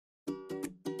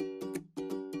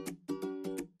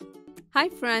Hi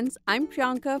friends, I'm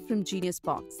Priyanka from Genius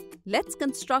Box. Let's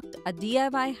construct a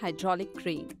DIY hydraulic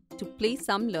crane to play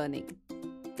some learning.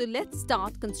 So let's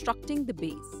start constructing the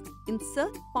base.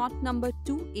 Insert part number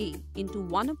 2A into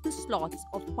one of the slots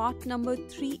of part number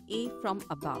 3A from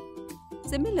above.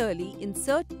 Similarly,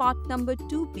 insert part number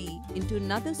 2B into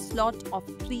another slot of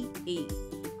 3A.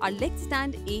 Our leg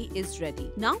stand A is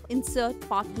ready. Now insert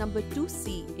part number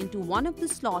 2C into one of the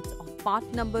slots of part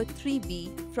number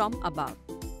 3B from above.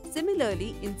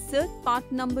 Similarly, insert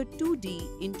part number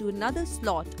 2D into another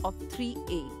slot of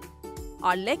 3A.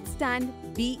 Our leg stand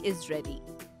B is ready.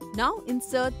 Now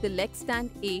insert the leg stand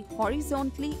A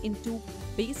horizontally into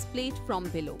base plate from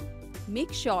below.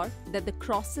 Make sure that the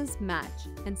crosses match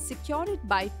and secure it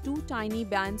by two tiny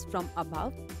bands from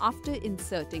above after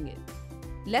inserting it.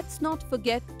 Let's not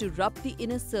forget to rub the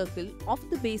inner circle of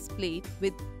the base plate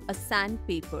with a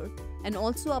sandpaper and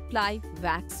also apply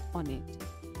wax on it.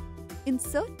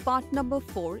 Insert part number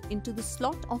 4 into the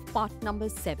slot of part number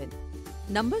 7.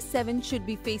 Number 7 should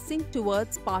be facing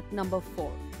towards part number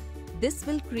 4. This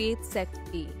will create set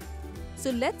A.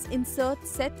 So let's insert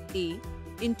set A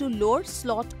into lower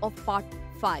slot of part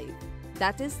 5,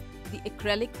 that is the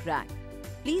acrylic rack.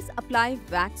 Please apply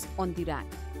wax on the rack.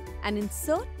 And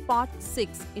insert part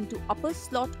 6 into upper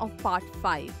slot of part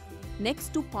 5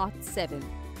 next to part 7.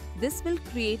 This will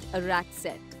create a rack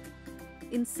set.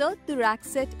 Insert the rack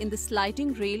set in the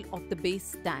sliding rail of the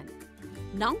base stand.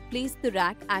 Now place the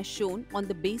rack as shown on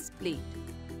the base plate.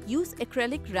 Use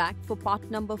acrylic rack for part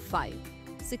number 5.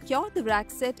 Secure the rack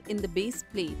set in the base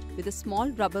plate with a small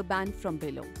rubber band from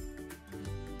below.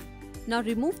 Now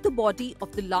remove the body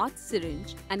of the large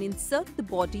syringe and insert the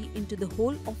body into the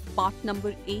hole of part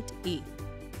number 8A.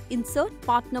 Insert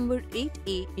part number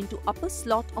 8A into upper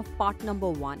slot of part number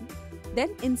 1.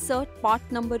 Then insert part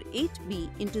number 8B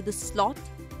into the slot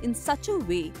in such a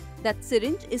way that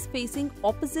syringe is facing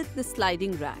opposite the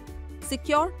sliding rack.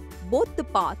 Secure both the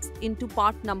parts into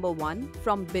part number 1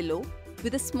 from below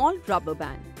with a small rubber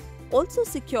band. Also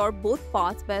secure both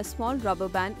parts by a small rubber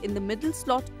band in the middle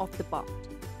slot of the part.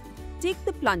 Take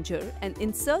the plunger and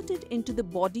insert it into the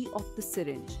body of the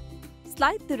syringe.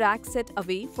 Slide the rack set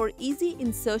away for easy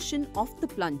insertion of the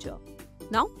plunger.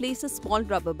 Now place a small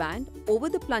rubber band over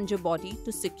the plunger body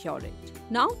to secure it.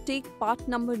 Now take part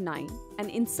number 9 and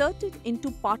insert it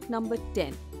into part number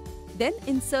 10. Then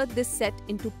insert this set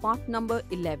into part number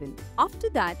 11. After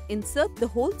that, insert the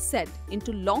whole set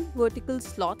into long vertical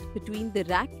slot between the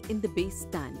rack in the base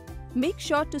stand. Make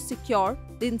sure to secure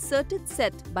the inserted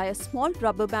set by a small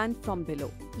rubber band from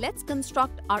below. Let's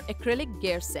construct our acrylic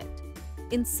gear set.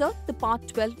 Insert the part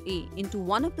 12A into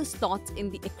one of the slots in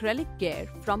the acrylic gear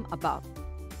from above.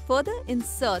 Further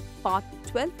insert part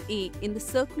 12A in the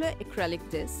circular acrylic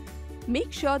disc.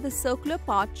 Make sure the circular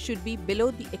part should be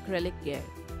below the acrylic gear.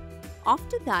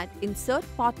 After that, insert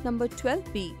part number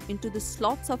 12B into the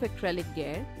slots of acrylic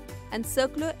gear and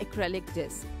circular acrylic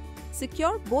disc.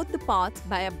 Secure both the parts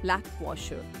by a black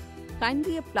washer.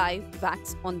 Kindly apply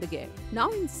wax on the gear.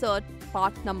 Now insert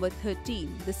part number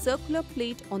 13, the circular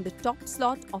plate on the top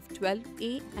slot of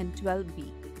 12A and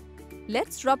 12B.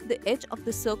 Let's rub the edge of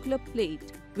the circular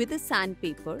plate with a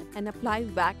sandpaper and apply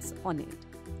wax on it.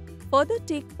 Further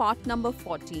take part number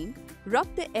 14, rub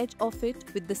the edge of it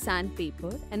with the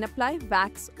sandpaper and apply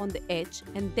wax on the edge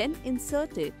and then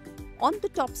insert it on the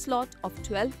top slot of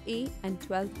 12A and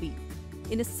 12B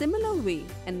in a similar way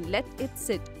and let it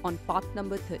sit on part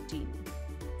number 13.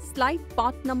 Slide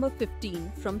part number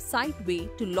 15 from sideway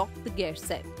to lock the gear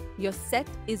set. Your set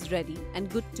is ready and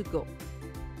good to go.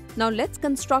 Now let's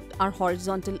construct our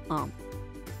horizontal arm.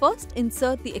 First,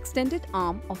 insert the extended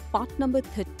arm of part number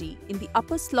 30 in the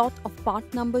upper slot of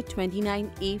part number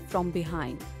 29A from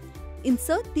behind.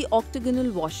 Insert the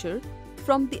octagonal washer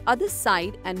from the other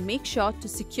side and make sure to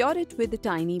secure it with a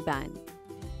tiny band.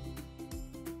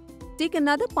 Take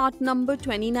another part number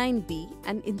 29B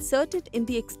and insert it in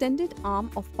the extended arm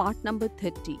of part number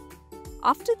 30.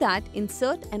 After that,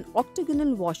 insert an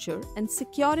octagonal washer and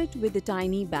secure it with a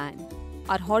tiny band.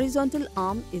 Our horizontal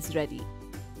arm is ready.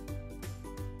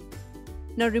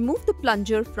 Now remove the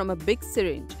plunger from a big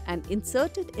syringe and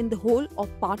insert it in the hole of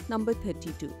part number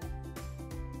 32.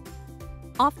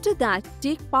 After that,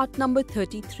 take part number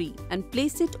 33 and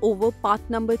place it over part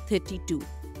number 32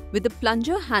 with the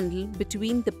plunger handle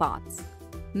between the parts.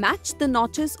 Match the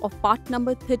notches of part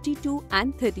number 32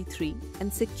 and 33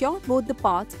 and secure both the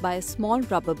parts by a small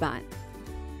rubber band.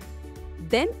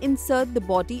 Then insert the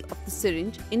body of the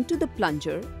syringe into the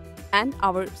plunger and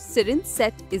our syringe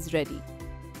set is ready.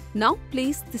 Now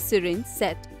place the syringe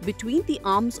set between the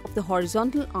arms of the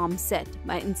horizontal arm set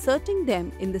by inserting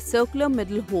them in the circular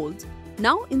middle holes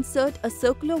Now insert a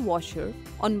circular washer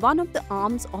on one of the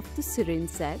arms of the syringe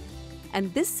set,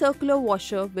 and this circular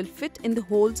washer will fit in the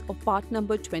holes of part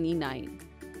number 29.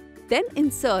 Then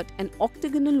insert an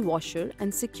octagonal washer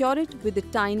and secure it with a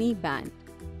tiny band.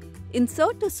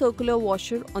 Insert a circular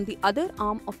washer on the other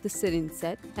arm of the syringe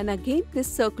set, and again this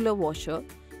circular washer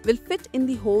will fit in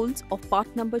the holes of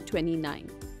part number 29.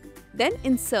 Then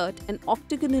insert an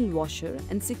octagonal washer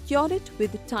and secure it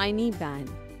with a tiny band.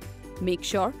 Make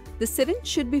sure the syringe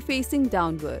should be facing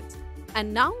downwards.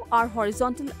 And now our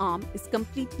horizontal arm is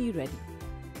completely ready.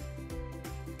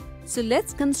 So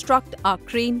let's construct our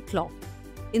crane claw.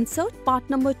 Insert part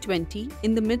number 20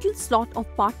 in the middle slot of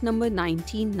part number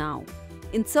 19 now.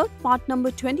 Insert part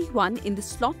number 21 in the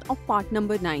slot of part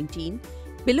number 19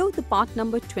 below the part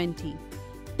number 20.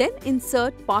 Then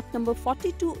insert part number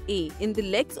 42A in the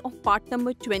legs of part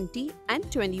number 20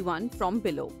 and 21 from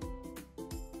below.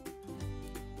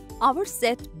 Our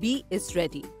set B is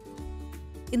ready.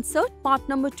 Insert part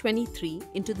number 23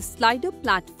 into the slider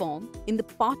platform in the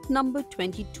part number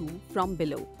 22 from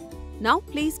below. Now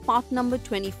place part number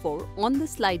 24 on the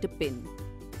slider pin.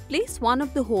 Place one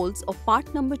of the holes of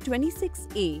part number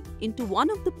 26A into one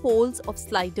of the poles of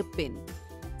slider pin.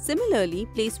 Similarly,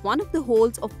 place one of the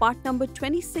holes of part number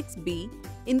 26B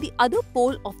in the other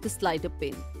pole of the slider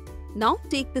pin. Now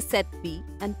take the set B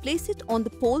and place it on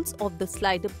the poles of the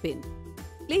slider pin.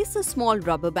 Place a small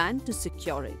rubber band to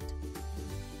secure it.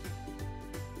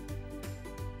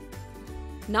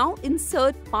 Now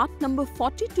insert part number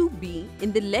 42B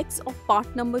in the legs of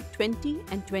part number 20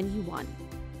 and 21.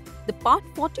 The part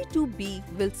 42B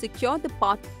will secure the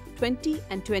part 20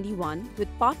 and 21 with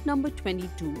part number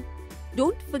 22.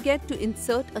 Don't forget to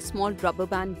insert a small rubber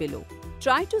band below.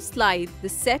 Try to slide the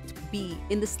set B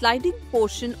in the sliding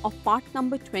portion of part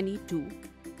number 22.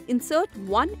 Insert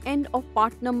one end of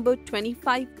part number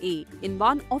 25A in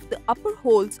one of the upper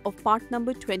holes of part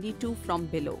number 22 from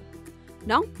below.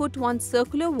 Now put one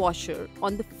circular washer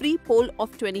on the free pole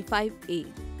of 25A.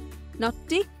 Now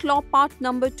take claw part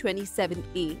number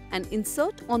 27A and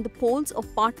insert on the poles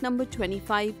of part number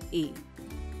 25A.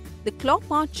 The claw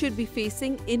part should be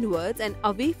facing inwards and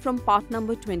away from part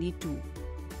number 22.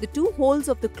 The two holes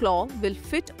of the claw will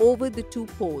fit over the two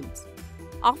poles.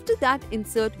 After that,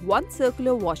 insert one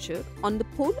circular washer on the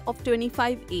pole of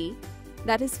 25A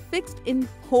that is fixed in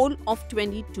hole of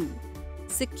 22.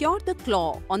 Secure the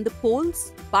claw on the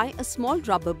poles by a small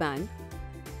rubber band.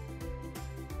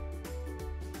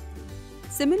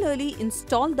 Similarly,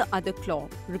 install the other claw.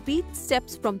 Repeat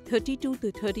steps from 32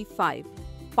 to 35.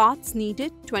 Parts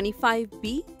needed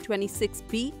 25B,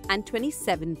 26B and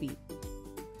 27B.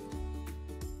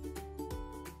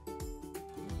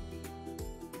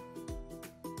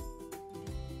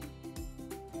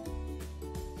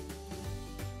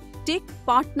 Take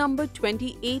part number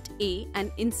 28A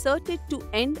and insert it to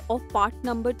end of part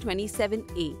number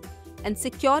 27A and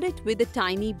secure it with a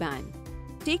tiny band.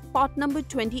 Take part number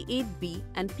 28B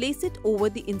and place it over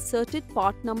the inserted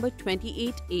part number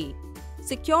 28A.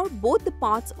 Secure both the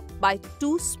parts by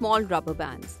two small rubber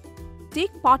bands.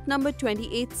 Take part number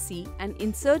 28C and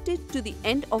insert it to the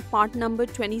end of part number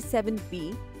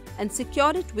 27B and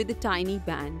secure it with a tiny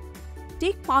band.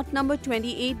 Take part number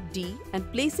 28D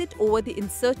and place it over the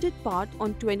inserted part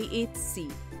on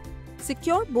 28C.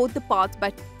 Secure both the parts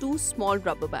by two small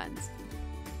rubber bands.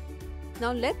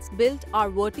 Now let's build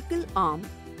our vertical arm.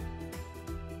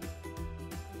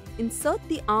 Insert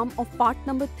the arm of part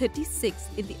number 36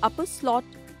 in the upper slot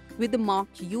with the mark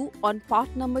U on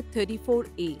part number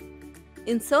 34A.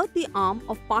 Insert the arm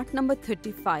of part number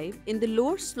 35 in the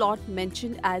lower slot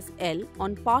mentioned as L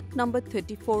on part number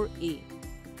 34A.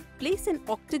 Place an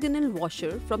octagonal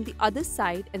washer from the other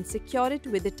side and secure it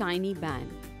with a tiny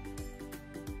band.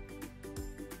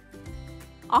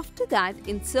 After that,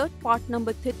 insert part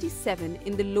number 37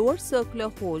 in the lower circular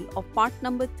hole of part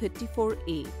number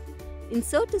 34A.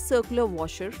 Insert a circular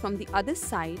washer from the other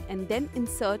side and then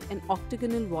insert an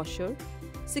octagonal washer.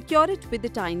 Secure it with a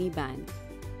tiny band.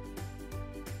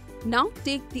 Now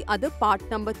take the other part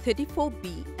number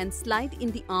 34B and slide in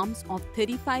the arms of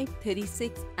 35,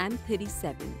 36 and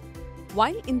 37.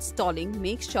 While installing,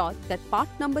 make sure that part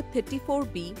number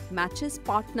 34B matches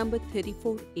part number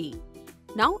 34A.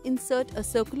 Now insert a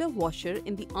circular washer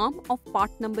in the arm of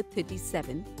part number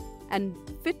 37 and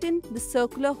fit in the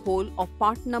circular hole of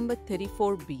part number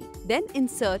 34B. Then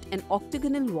insert an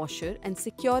octagonal washer and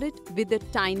secure it with a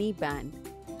tiny band.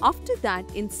 After that,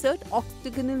 insert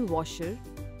octagonal washer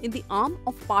in the arm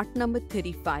of part number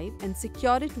 35 and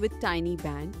secure it with tiny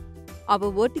band.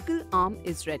 Our vertical arm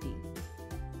is ready.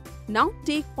 Now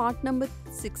take part number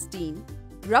 16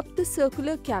 Rub the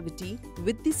circular cavity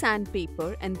with the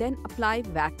sandpaper and then apply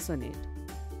wax on it.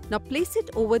 Now place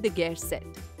it over the gear set.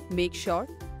 Make sure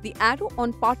the arrow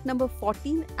on part number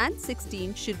 14 and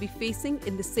 16 should be facing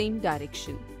in the same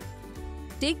direction.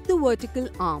 Take the vertical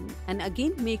arm and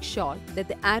again make sure that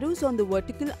the arrows on the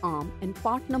vertical arm and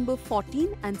part number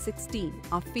 14 and 16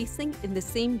 are facing in the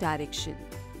same direction.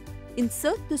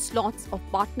 Insert the slots of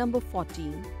part number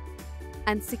 14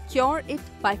 and secure it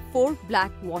by 4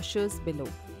 black washers below.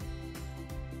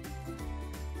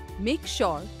 Make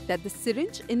sure that the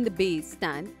syringe in the base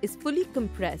stand is fully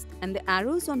compressed and the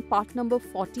arrows on part number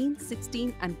 14,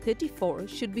 16 and 34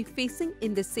 should be facing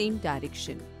in the same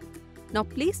direction. Now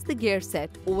place the gear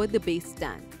set over the base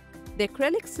stand. The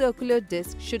acrylic circular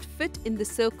disc should fit in the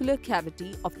circular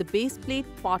cavity of the base plate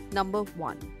part number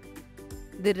 1.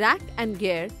 The rack and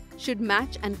gear should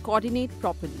match and coordinate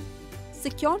properly.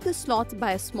 Secure the slots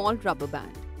by a small rubber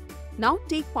band. Now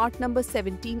take part number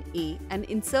 17A and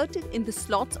insert it in the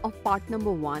slots of part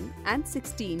number 1 and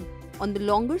 16 on the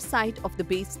longer side of the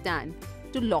base stand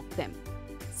to lock them.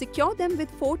 Secure them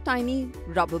with 4 tiny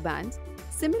rubber bands.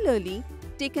 Similarly,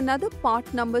 take another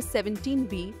part number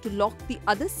 17B to lock the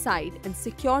other side and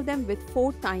secure them with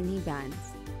 4 tiny bands.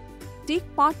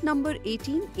 Take part number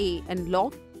 18A and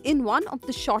lock in one of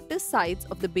the shorter sides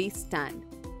of the base stand.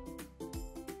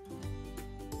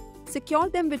 Secure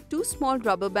them with 2 small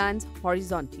rubber bands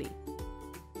horizontally.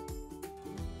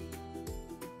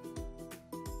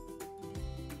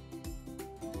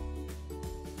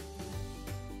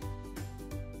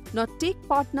 Now take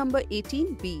part number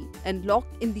 18B and lock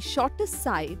in the shortest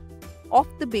side of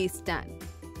the base stand.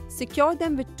 Secure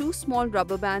them with 2 small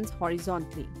rubber bands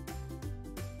horizontally.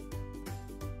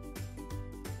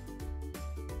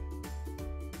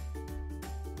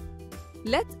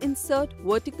 Let's insert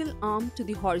vertical arm to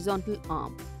the horizontal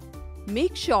arm.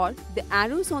 Make sure the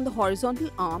arrows on the horizontal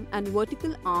arm and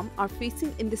vertical arm are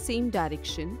facing in the same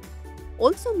direction.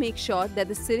 Also make sure that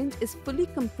the syringe is fully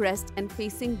compressed and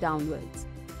facing downwards.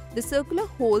 The circular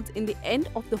holes in the end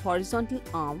of the horizontal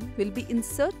arm will be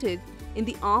inserted in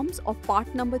the arms of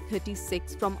part number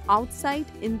 36 from outside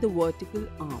in the vertical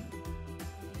arm.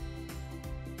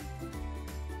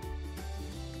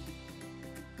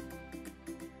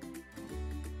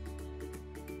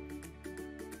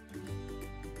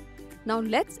 Now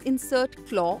let's insert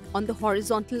claw on the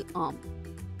horizontal arm.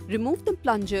 Remove the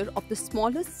plunger of the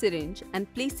smallest syringe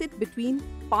and place it between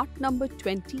part number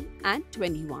 20 and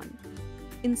 21.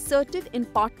 Insert it in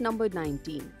part number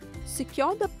 19.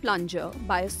 Secure the plunger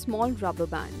by a small rubber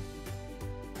band.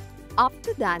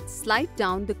 After that, slide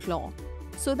down the claw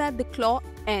so that the claw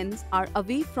ends are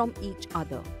away from each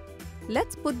other.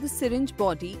 Let's put the syringe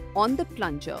body on the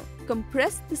plunger.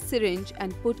 Compress the syringe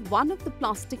and put one of the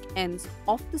plastic ends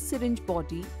of the syringe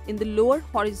body in the lower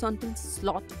horizontal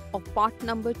slot of part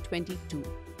number 22.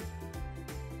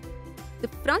 The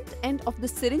front end of the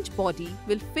syringe body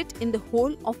will fit in the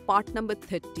hole of part number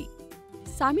 30.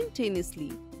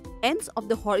 Simultaneously, ends of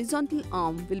the horizontal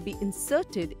arm will be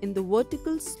inserted in the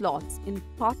vertical slots in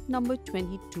part number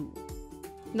 22.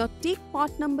 Now take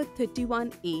part number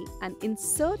 31A and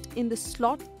insert in the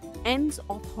slot ends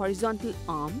of horizontal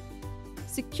arm,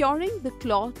 securing the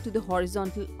claw to the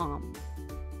horizontal arm.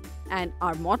 And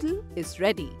our model is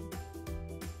ready.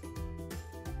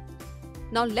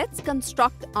 Now let's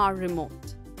construct our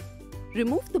remote.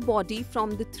 Remove the body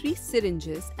from the 3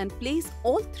 syringes and place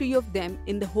all 3 of them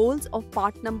in the holes of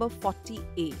part number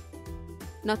 40A.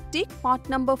 Now take part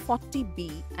number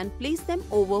 40B and place them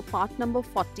over part number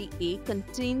 40A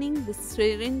containing the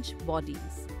syringe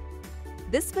bodies.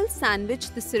 This will sandwich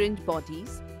the syringe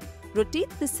bodies. Rotate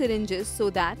the syringes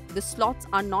so that the slots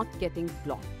are not getting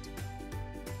blocked.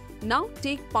 Now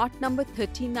take part number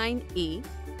 39A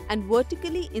and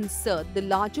vertically insert the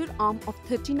larger arm of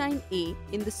 39A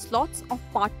in the slots of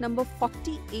part number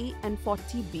 40A and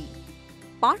 40B.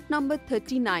 Part number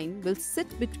 39 will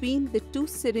sit between the 2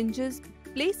 syringes.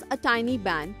 Place a tiny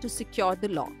band to secure the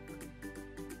lock.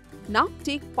 Now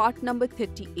take part number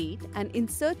 38 and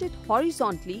insert it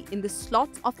horizontally in the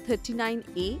slots of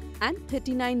 39A and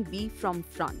 39B from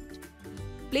front.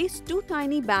 Place 2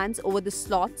 tiny bands over the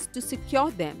slots to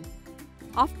secure them.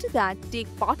 After that, take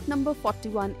part number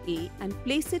 41A and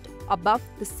place it above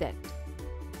the set.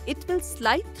 It will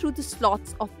slide through the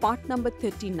slots of part number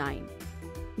 39.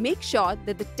 Make sure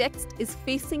that the text is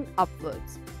facing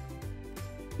upwards.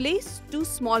 Place 2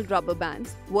 small rubber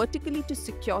bands vertically to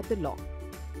secure the lock.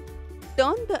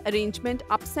 Turn the arrangement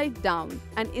upside down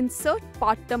and insert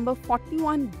part number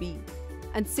 41B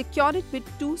and secure it with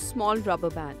 2 small rubber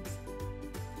bands.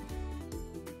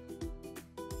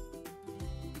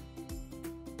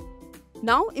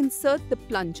 Now insert the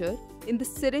plunger in the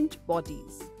syringe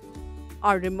bodies.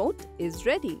 Our remote is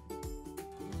ready.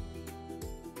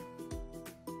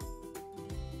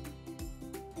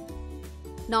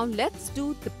 Now let's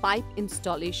do the pipe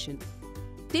installation.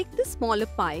 Take the smaller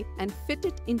pipe and fit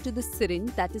it into the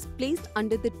syringe that is placed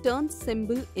under the turn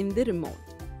symbol in the remote.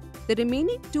 The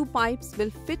remaining 2 pipes will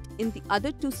fit in the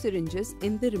other 2 syringes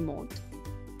in the remote.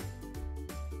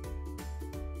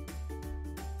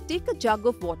 Take a jug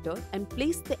of water and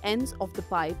place the ends of the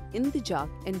pipe in the jug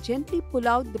and gently pull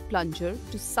out the plunger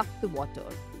to suck the water.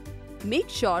 Make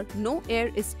sure no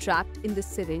air is trapped in the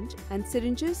syringe and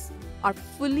syringes are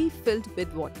fully filled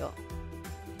with water.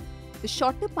 The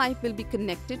shorter pipe will be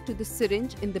connected to the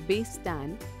syringe in the base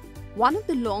stand. One of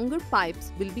the longer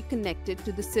pipes will be connected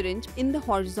to the syringe in the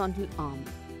horizontal arm.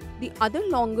 The other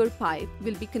longer pipe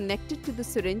will be connected to the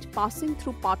syringe passing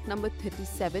through part number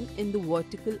 37 in the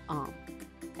vertical arm.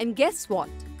 And guess what?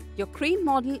 Your crane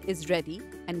model is ready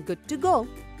and good to go.